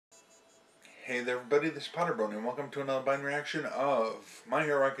Hey there everybody, this is PotterBrony and welcome to another blind reaction of My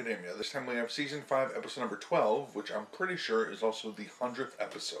Hero Academia. This time we have Season 5, Episode number 12, which I'm pretty sure is also the 100th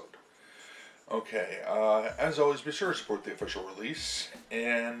episode. Okay, as always, be sure to support the official release,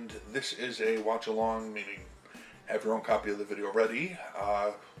 and this is a watch-along, meaning have your own copy of the video ready,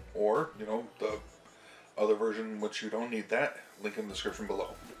 or, you know, the other version which you don't need that, link in the description below.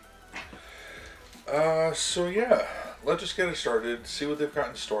 So yeah, let's just get it started, see what they've got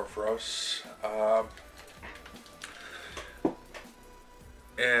in store for us.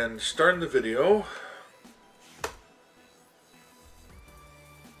 And starting the video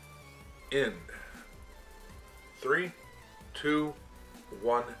in 3, 2,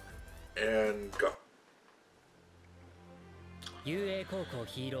 1, and go. 遊泳高校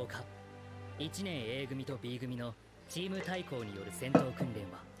ヒーロー科1年 A 組と B 組のチーム対抗による戦闘訓練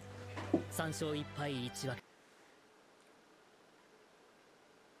は3勝1敗1分け。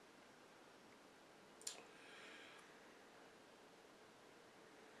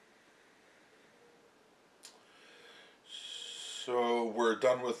 So we're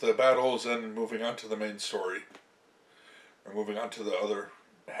done with the battles and moving on to the main story. Or moving on to the other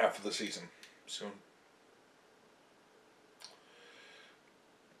half of the season soon.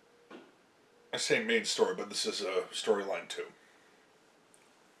 I say main story, but this is a storyline too.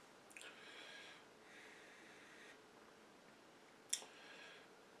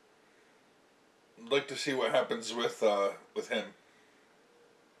 I'd like to see what happens with him.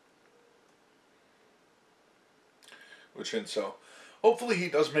 And so, hopefully he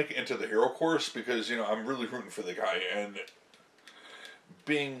does make it into the hero course, because, you know, I'm really rooting for the guy, and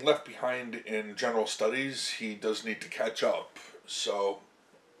being left behind in general studies, he does need to catch up, so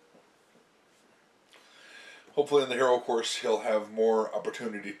hopefully in the hero course he'll have more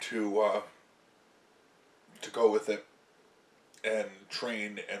opportunity to go with it and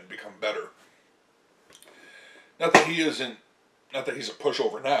train and become better. Not that he's a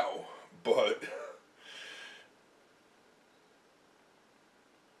pushover now, but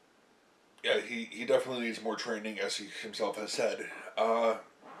yeah, he definitely needs more training, as he himself has said.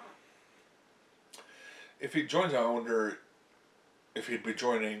 If he joins, I wonder if he'd be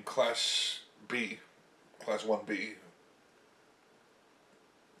joining Class B, Class 1B.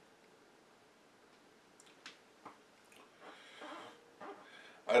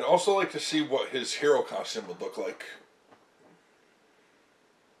 I'd also like to see what his hero costume would look like.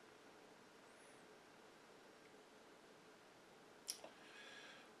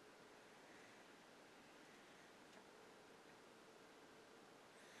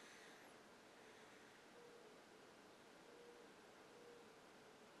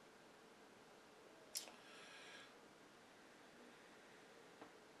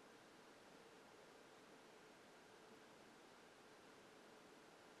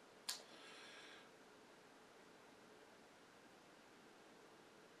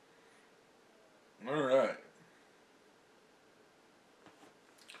 All right.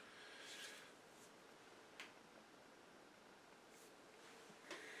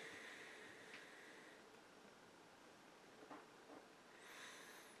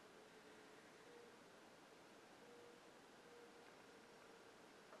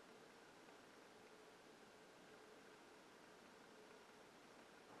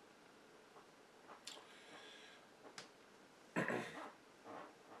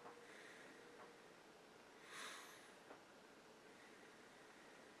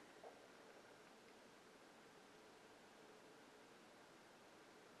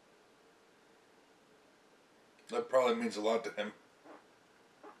 That probably means a lot to him.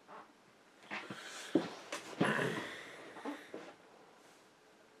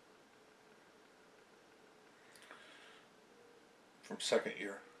 From second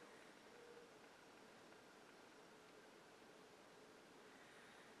year.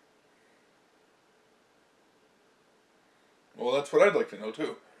 Well, that's what I'd like to know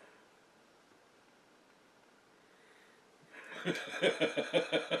too.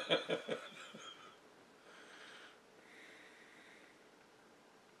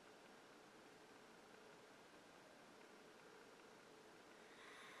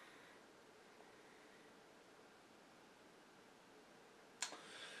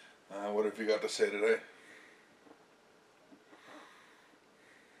 What have you got to say today?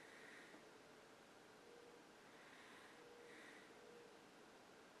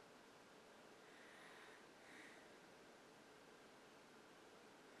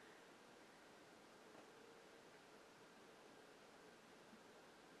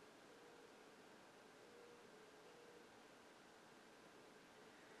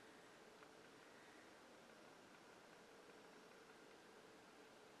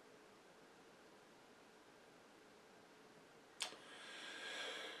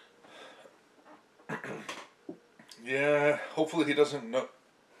 Yeah, hopefully he doesn't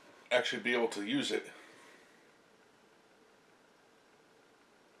actually be able to use it.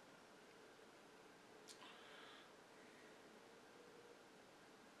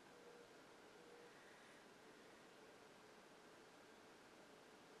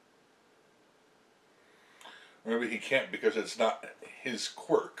 Maybe he can't because it's not his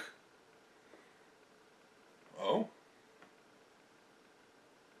quirk. Oh?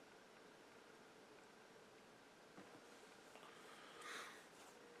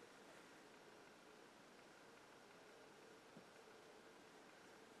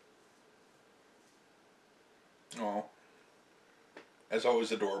 Oh. As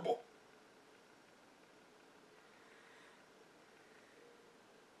always, adorable.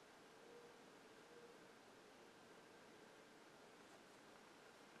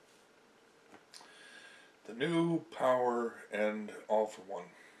 The new power and all for one.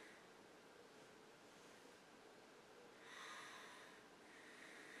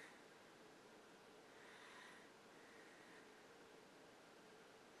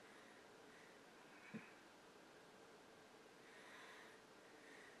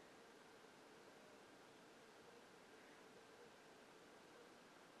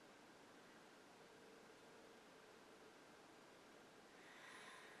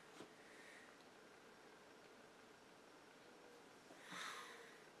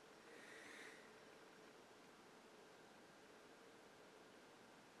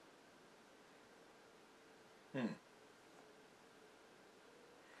 Hmm.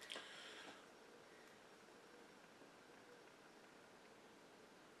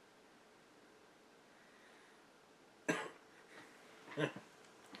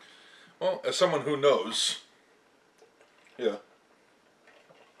 Well, as someone who knows, yeah.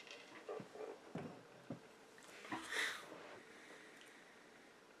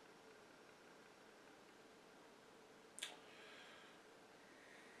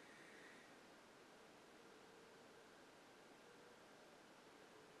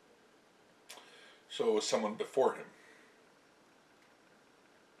 So it was someone before him.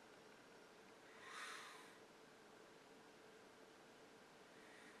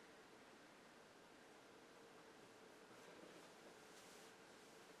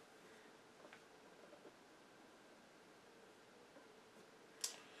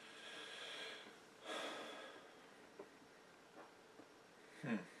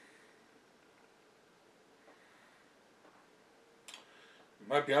 Hmm. You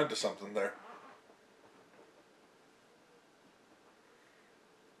might be onto something there.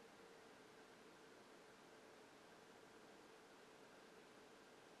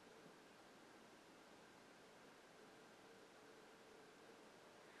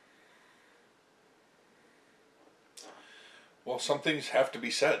 Well, some things have to be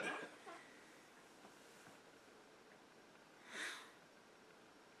said.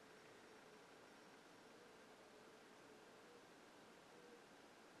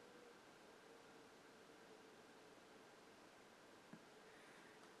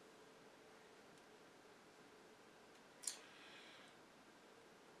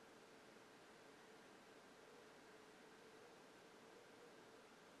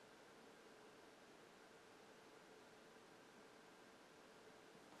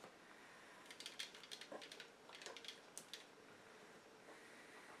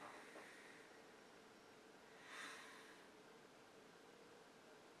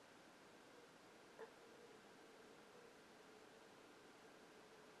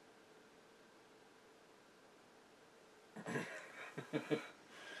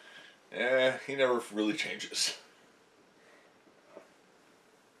 Yeah, he never really changes.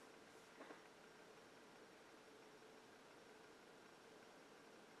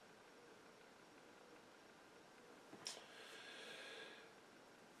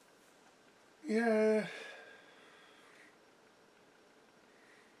 Yeah.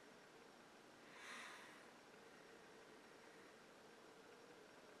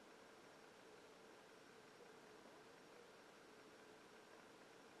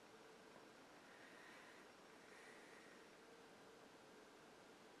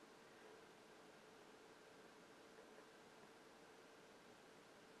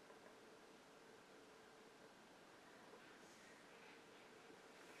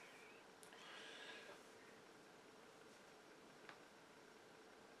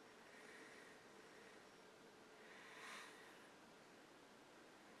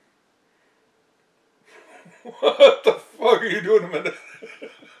 What the fuck are you doing a minute?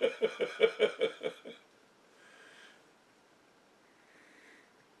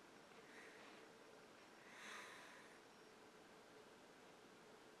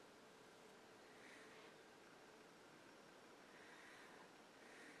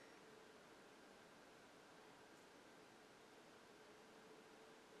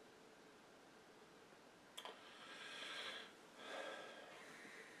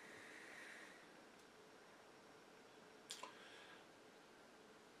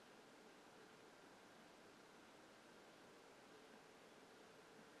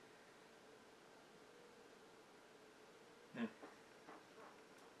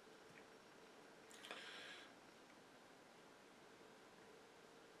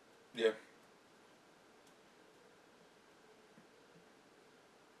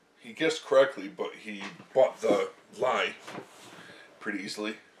 he guessed correctly, but he bought the lie pretty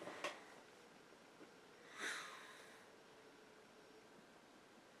easily.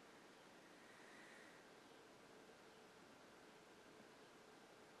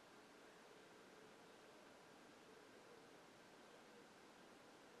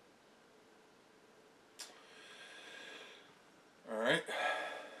 All right.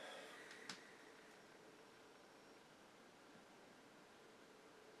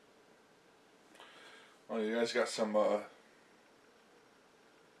 Well, you guys got some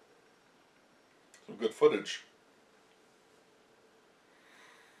good footage.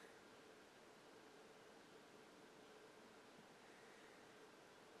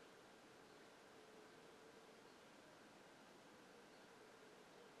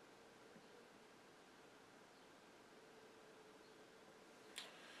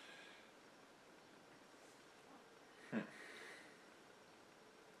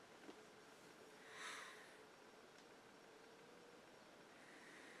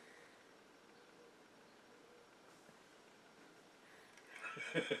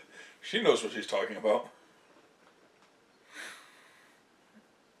 She knows what she's talking about.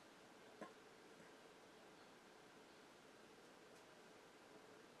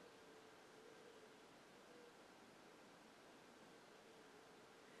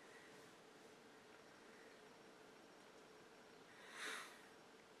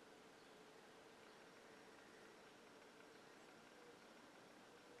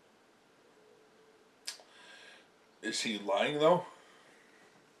 Is he lying, though?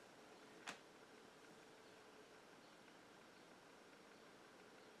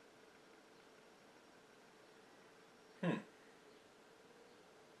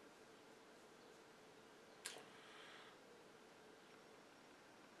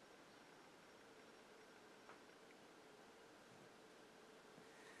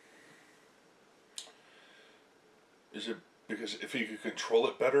 Is it because if he could control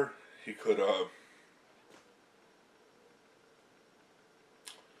it better, he could,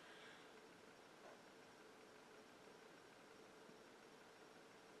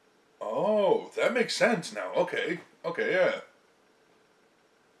 Oh, that makes sense now. Okay. Okay, yeah.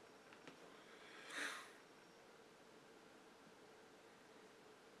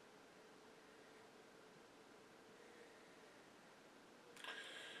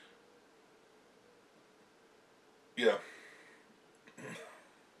 Yeah.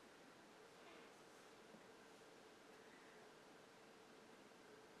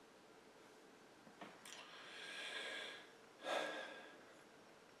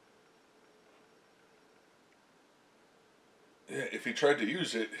 Yeah, if he tried to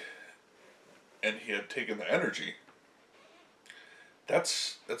use it and he had taken the energy,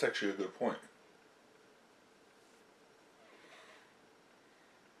 that's actually a good point.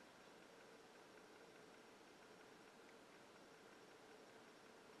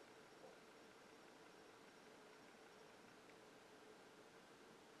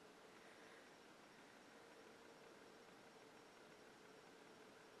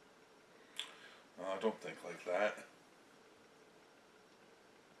 I don't think like that.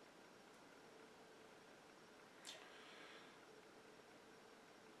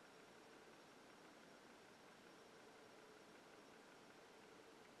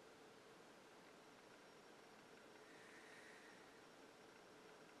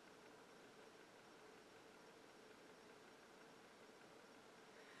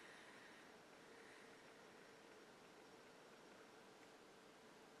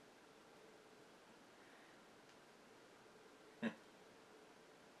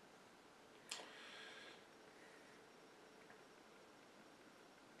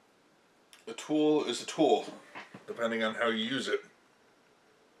 A tool is a tool, depending on how you use it.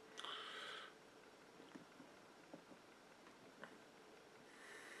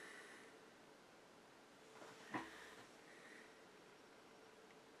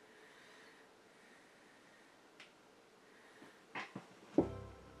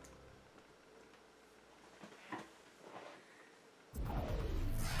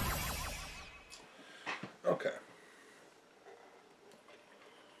 Okay.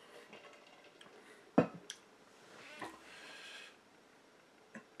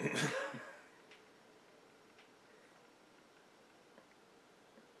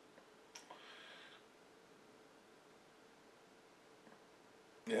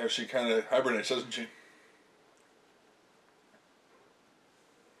 Yeah, she kind of hibernates, doesn't she?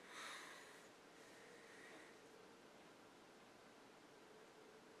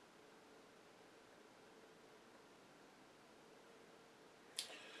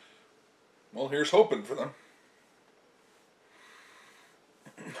 Well, here's hoping for them.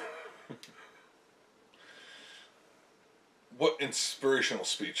 What inspirational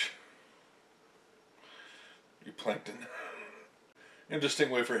speech. You plankton. Interesting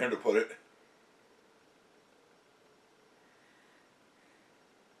way for him to put it.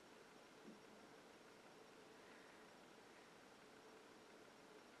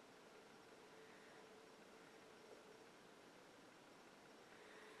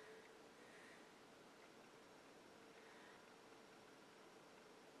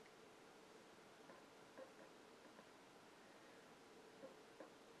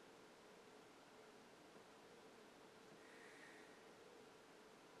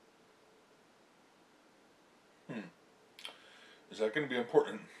 Is that going to be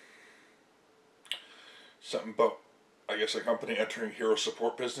important? Something about, I guess, a company entering hero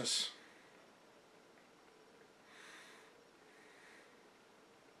support business?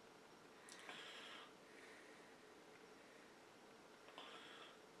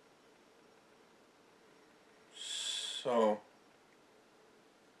 So...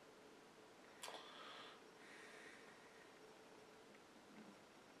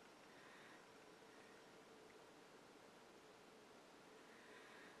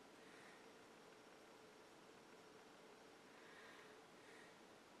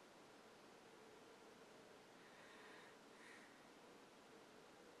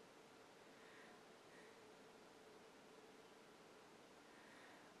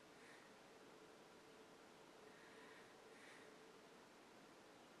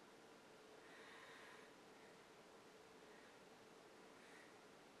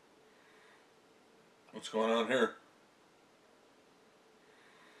 what's going on here?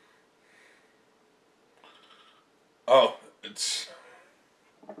 Oh, it's...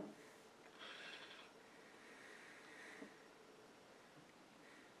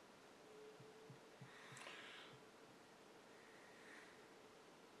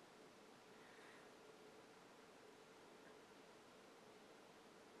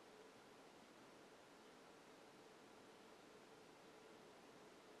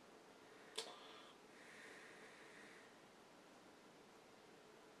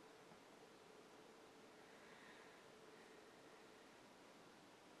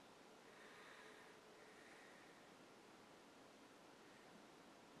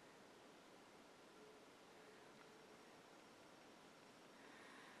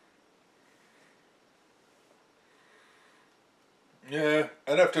 Yeah,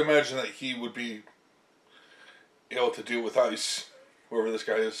 I'd have to imagine that he would be able to deal with ice, whoever this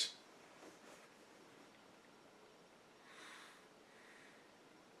guy is.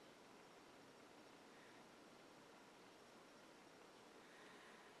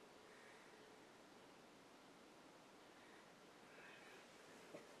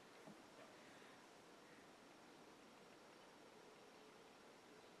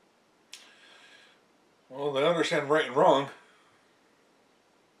 Well, they understand right and wrong.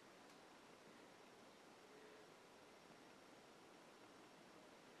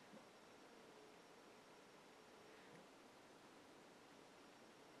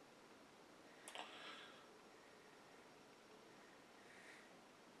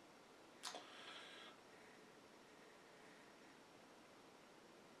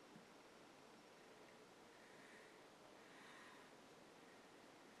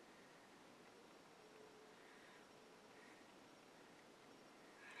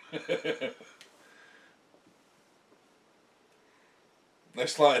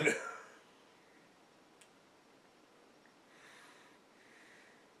 Nice line.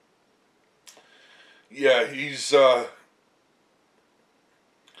 Yeah, he's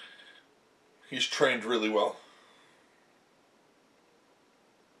trained really well.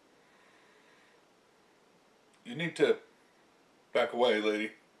 You need to back away,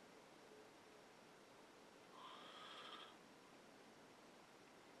 lady.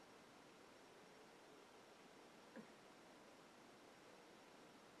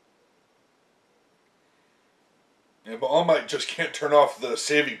 Yeah, but All Might just can't turn off the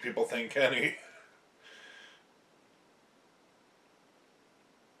saving people thing, can he?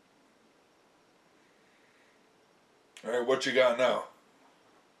 Alright, what you got now?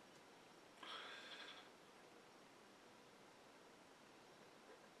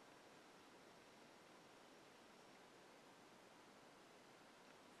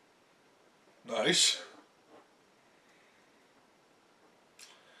 Nice.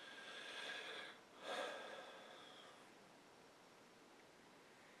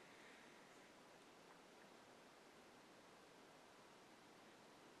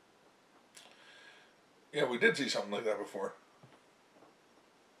 Yeah, we did see something like that before.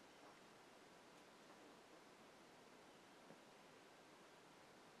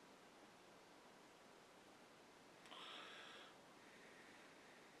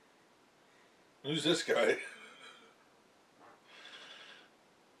 Who's this guy?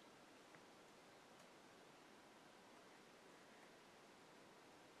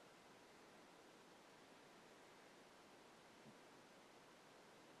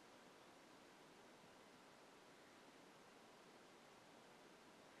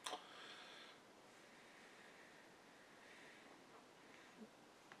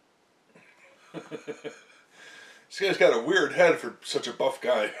 This guy's got a weird head for such a buff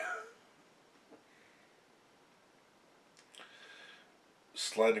guy.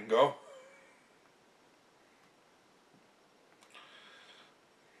 Slide and go.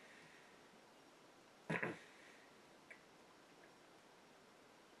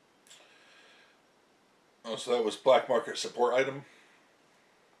 Oh, so that was black market support item.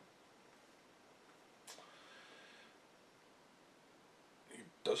 He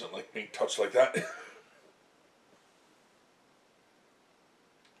doesn't like being touched like that.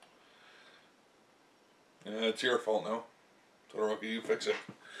 Yeah, it's your fault now. Todoroki, you fix it.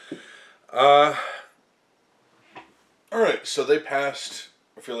 Alright, so they passed.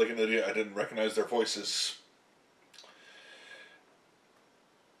 I feel like an idiot. I didn't recognize their voices.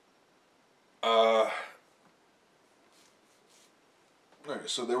 Alright,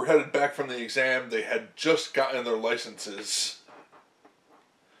 so they were headed back from the exam. They had just gotten their licenses.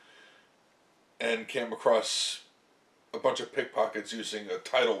 And came across a bunch of pickpockets using a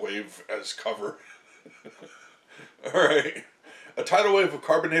tidal wave as cover. Alright. A tidal wave of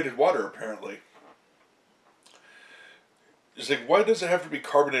carbonated water, apparently. It's like, why does it have to be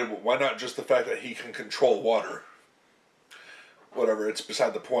carbonated? Why not just the fact that he can control water? Whatever, it's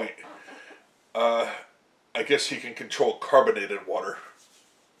beside the point. I guess he can control carbonated water.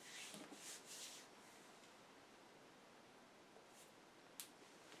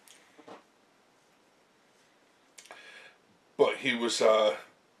 But he was a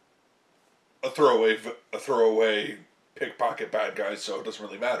throwaway pickpocket bad guy, so it doesn't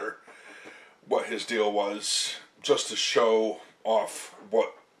really matter what his deal was, just to show off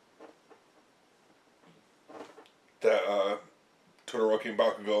what that Todoroki and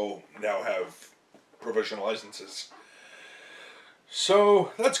Bakugo now have provisional licenses.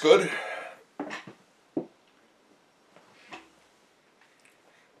 So that's good.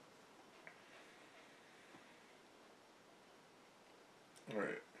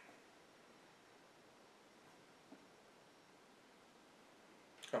 Alright.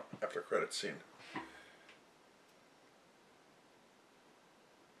 Oh, after credits scene.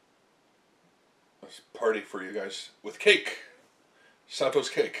 Let's party for you guys with cake. Sato's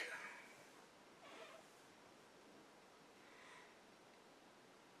cake.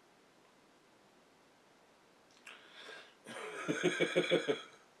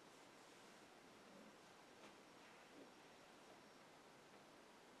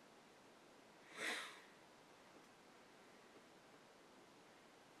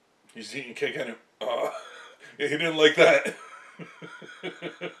 He's eating cake and yeah, he didn't like that.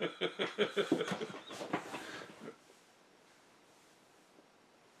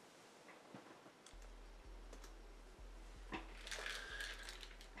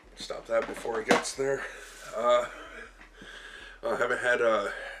 Stop that before he gets there. I haven't had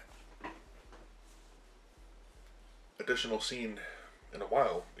a additional scene in a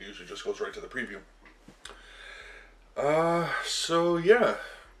while. It usually just goes right to the preview. So yeah.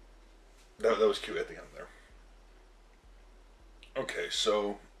 That was cute at the end there. Okay,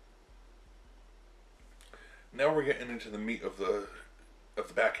 so now we're getting into the meat of the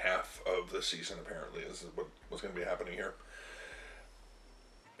back half of the season. Apparently, this is what's going to be happening here.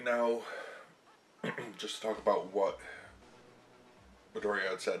 Now, just to talk about what Midoriya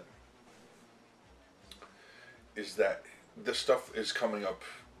had said, is that this stuff is coming up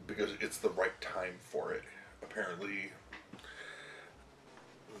because it's the right time for it. Apparently,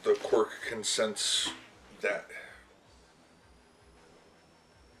 the Quirk can sense that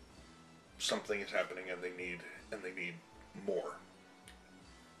something is happening and they need more.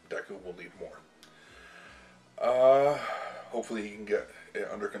 Deku will need more. Hopefully he can get it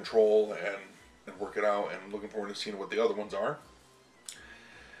under control and work it out, and I'm looking forward to seeing what the other ones are.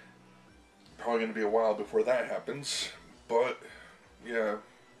 Probably going to be a while before that happens, but yeah,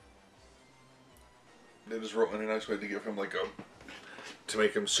 they just wrote in a nice way to give him to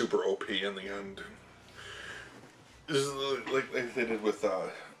make him super OP in the end. This is like they did with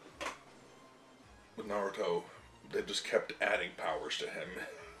Naruto. They just kept adding powers to him.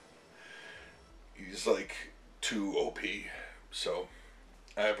 He's too OP. So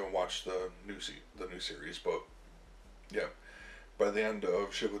I haven't watched the new series, but yeah, by the end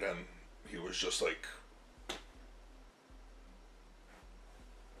of Shippuden, he was just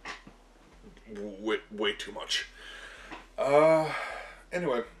way too much.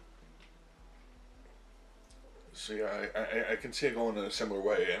 Anyway. So yeah, I can see it going in a similar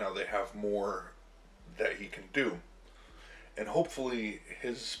way, and now they have more that he can do. And hopefully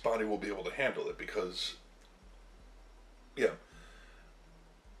his body will be able to handle it, because, yeah,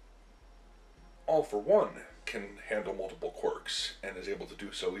 All for One can handle multiple quirks and is able to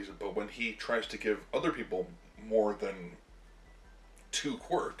do so easily. But when he tries to give other people more than 2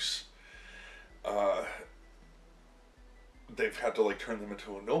 quirks, they've had to like turn them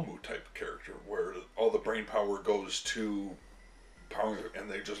into a Nomu type character, where all the brain power goes to power, and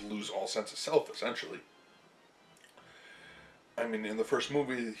they just lose all sense of self, essentially. I mean, in the first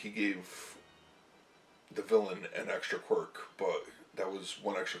movie, he gave the villain an extra quirk, but that was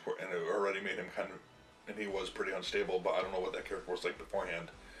one extra quirk, and it already made him kind of, and he was pretty unstable, but I don't know what that character was like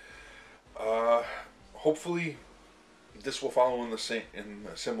beforehand. Hopefully, this will follow in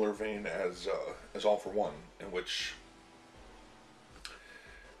a similar vein as All for One, in which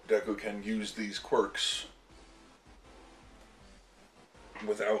Deku can use these quirks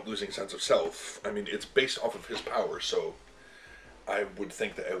without losing sense of self. I mean, it's based off of his power, so I would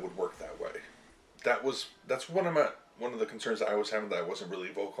think that it would work that way. That's one of the concerns that I was having that I wasn't really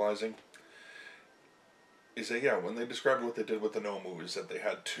vocalizing. Is that, yeah, when they described what they did with the Nomu, is that they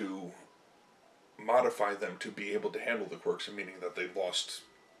had to modify them to be able to handle the quirks, meaning that they lost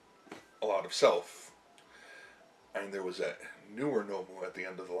a lot of self. And there was that newer Nomu at the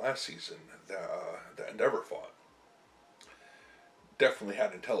end of the last season that Endeavor fought. Definitely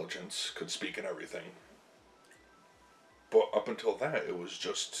had intelligence, could speak and everything. But up until that, it was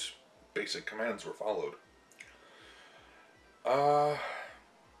just basic commands were followed.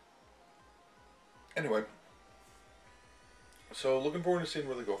 Anyway. So, looking forward to seeing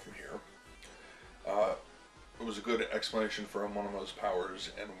where they go from here. It was a good explanation for one of his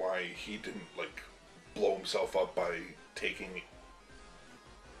powers and why he didn't, like, blow himself up by taking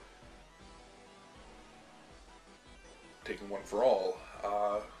one for all.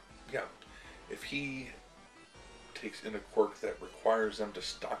 Yeah. If he takes in a quirk that requires them to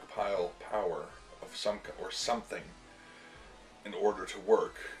stockpile power of something in order to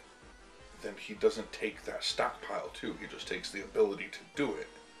work, then he doesn't take that stockpile too. He just takes the ability to do it.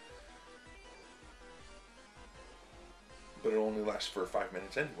 But it only lasts for 5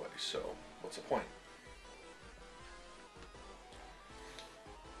 minutes anyway, so what's the point?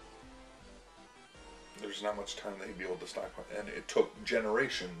 There's not much time that he'd be able to stockpile, and it took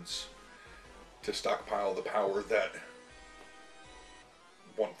generations to stockpile the power that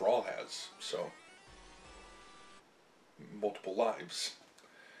One for All has, so multiple lives.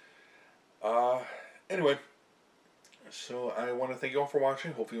 Anyway, so I want to thank you all for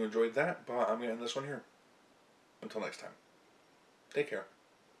watching. Hopefully you enjoyed that, but I'm going to end this one here. Until next time. Take care.